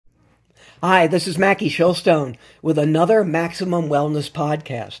Hi, this is Mackie Shilstone with another Maximum Wellness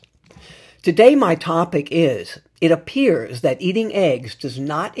podcast. Today my topic is, it appears that eating eggs does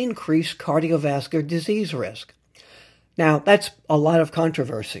not increase cardiovascular disease risk. Now, that's a lot of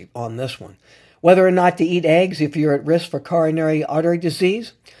controversy on this one. Whether or not to eat eggs if you're at risk for coronary artery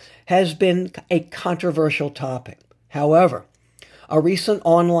disease has been a controversial topic. However, a recent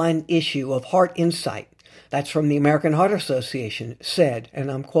online issue of Heart Insight, that's from the American Heart Association, said, and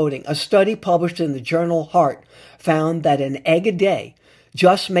I'm quoting, "A study published in the journal Heart found that an egg a day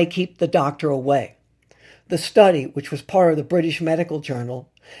just may keep the doctor away." The study, which was part of the British Medical Journal,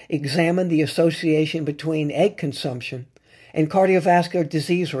 examined the association between egg consumption and cardiovascular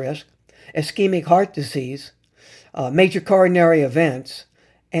disease risk, ischemic heart disease, major coronary events,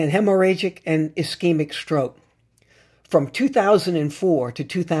 and hemorrhagic and ischemic stroke. From 2004 to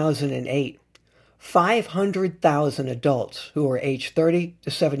 2008, 500,000 adults who were aged 30 to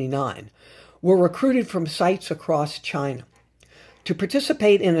 79 were recruited from sites across China to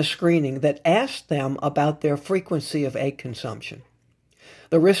participate in a screening that asked them about their frequency of egg consumption.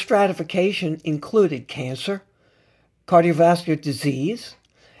 The risk stratification included cancer, cardiovascular disease,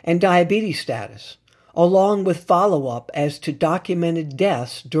 and diabetes status, along with follow-up as to documented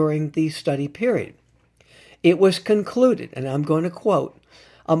deaths during the study period. It was concluded, and I'm going to quote,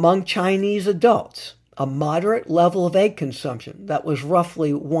 "Among Chinese adults, a moderate level of egg consumption, that was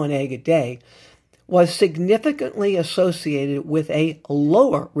roughly 1 egg a day, was significantly associated with a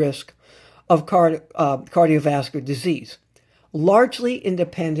lower risk of cardiovascular disease, largely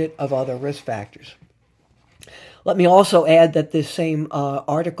independent of other risk factors." Let me also add that this same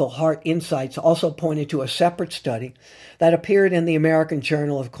article, Heart Insights, also pointed to a separate study that appeared in the American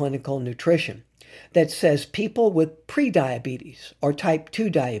Journal of Clinical Nutrition that says people with prediabetes or type 2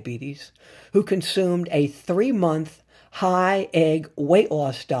 diabetes who consumed a 3-month high egg weight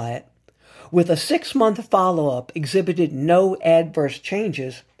loss diet with a 6-month follow-up exhibited no adverse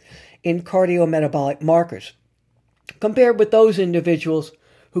changes in cardiometabolic markers compared with those individuals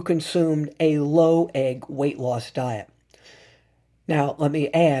who consumed a low egg weight loss diet. Now, let me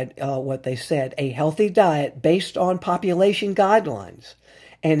add what they said. A healthy diet based on population guidelines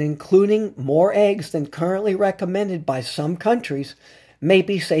and including more eggs than currently recommended by some countries may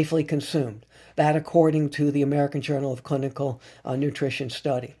be safely consumed. That according to the American Journal of Clinical Nutrition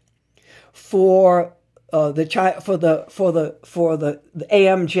study. For the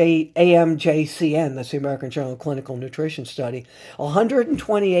AMJCN, that's the American Journal of Clinical Nutrition study,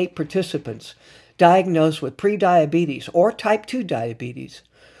 128 participants diagnosed with prediabetes or type 2 diabetes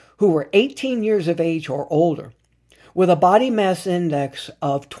who were 18 years of age or older with a body mass index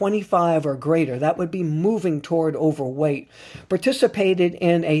of 25 or greater, that would be moving toward overweight, participated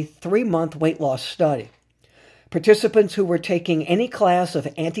in a 3-month weight loss study. Participants who were taking any class of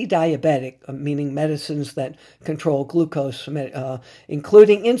anti-diabetic, meaning medicines that control glucose,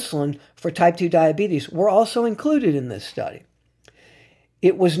 including insulin for type 2 diabetes, were also included in this study.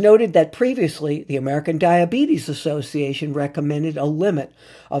 It was noted that previously the American Diabetes Association recommended a limit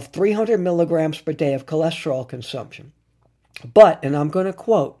of 300 milligrams per day of cholesterol consumption. But, and I'm going to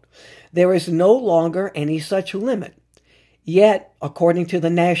quote, "There is no longer any such limit. Yet, according to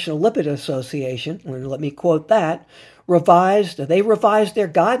the National Lipid Association," and let me quote that, they revised their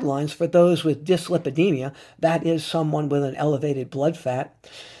guidelines for those with dyslipidemia, that is someone with an elevated blood fat,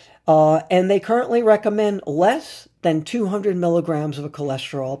 and they currently recommend less than 200 milligrams of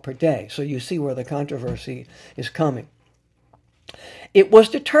cholesterol per day. So you see where the controversy is coming. It was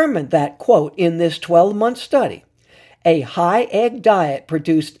determined that, quote, "in this 12-month study, a high egg diet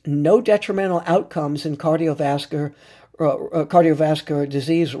produced no detrimental outcomes in cardiovascular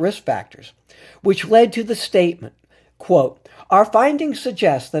disease risk factors, which led to the statement, quote, "Our findings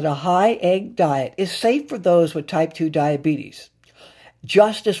suggest that a high egg diet is safe for those with type 2 diabetes,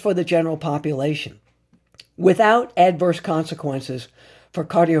 just as for the general population, without adverse consequences for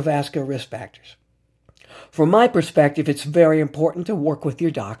cardiovascular risk factors." From my perspective, it's very important to work with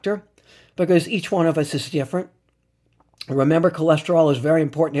your doctor because each one of us is different. Remember, cholesterol is very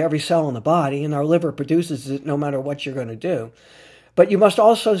important to every cell in the body, and our liver produces it no matter what you're going to do. But you must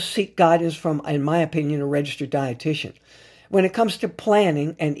also seek guidance from, in my opinion, a registered dietitian when it comes to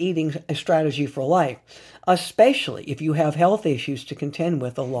planning and eating a strategy for life, especially if you have health issues to contend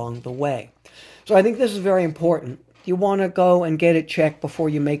with along the way. So I think this is very important. You want to go and get it checked before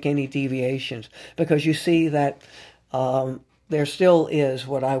you make any deviations, because you see that there still is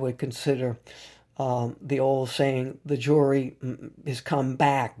what I would consider the old saying, the jury has come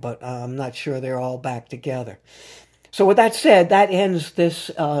back, but I'm not sure they're all back together. So with that said, that ends this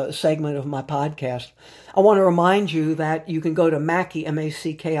segment of my podcast. I want to remind you that you can go to Mackie,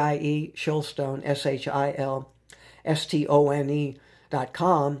 M-A-C-K-I-E, Shilstone,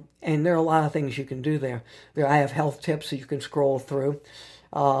 SHILSTONE.com, and there are a lot of things you can do there. I have health tips that you can scroll through.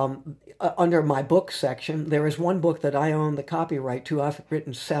 Under my book section, there is one book that I own the copyright to. I've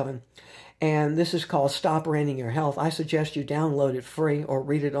written 7. And this is called Stop Raining Your Health. I suggest you download it free or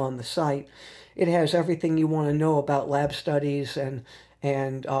read it on the site. It has everything you want to know about lab studies and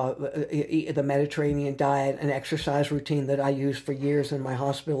the Mediterranean diet and exercise routine that I used for years in my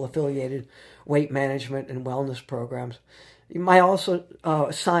hospital-affiliated weight management and wellness programs. You might also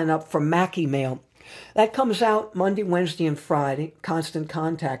sign up for Mackie Mail. That comes out Monday, Wednesday, and Friday. Constant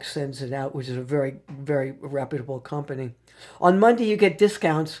Contact sends it out, which is a very, very reputable company. On Monday, you get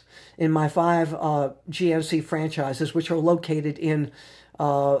discounts in my 5 GNC franchises, which are located in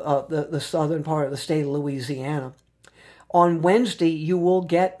the southern part of the state of Louisiana. On Wednesday, you will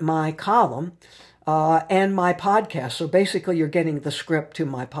get my column and my podcast. So basically, you're getting the script to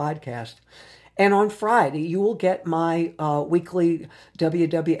my podcast. And on Friday, you will get my weekly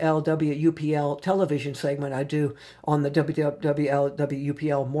WWL-WUPL television segment I do on the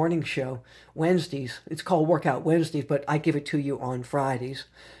WWL-WUPL morning show Wednesdays. It's called Workout Wednesdays, but I give it to you on Fridays.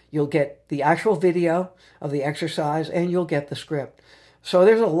 You'll get the actual video of the exercise, and you'll get the script. So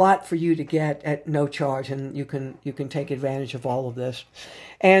there's a lot for you to get at no charge, and you can take advantage of all of this.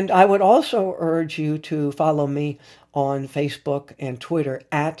 And I would also urge you to follow me on Facebook and Twitter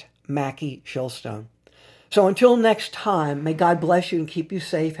at Mackie Shilstone. So until next time, may God bless you and keep you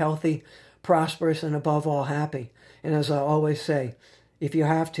safe, healthy, prosperous, and above all happy. And as I always say, if you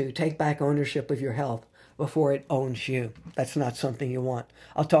have to, take back ownership of your health before it owns you. That's not something you want.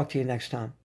 I'll talk to you next time.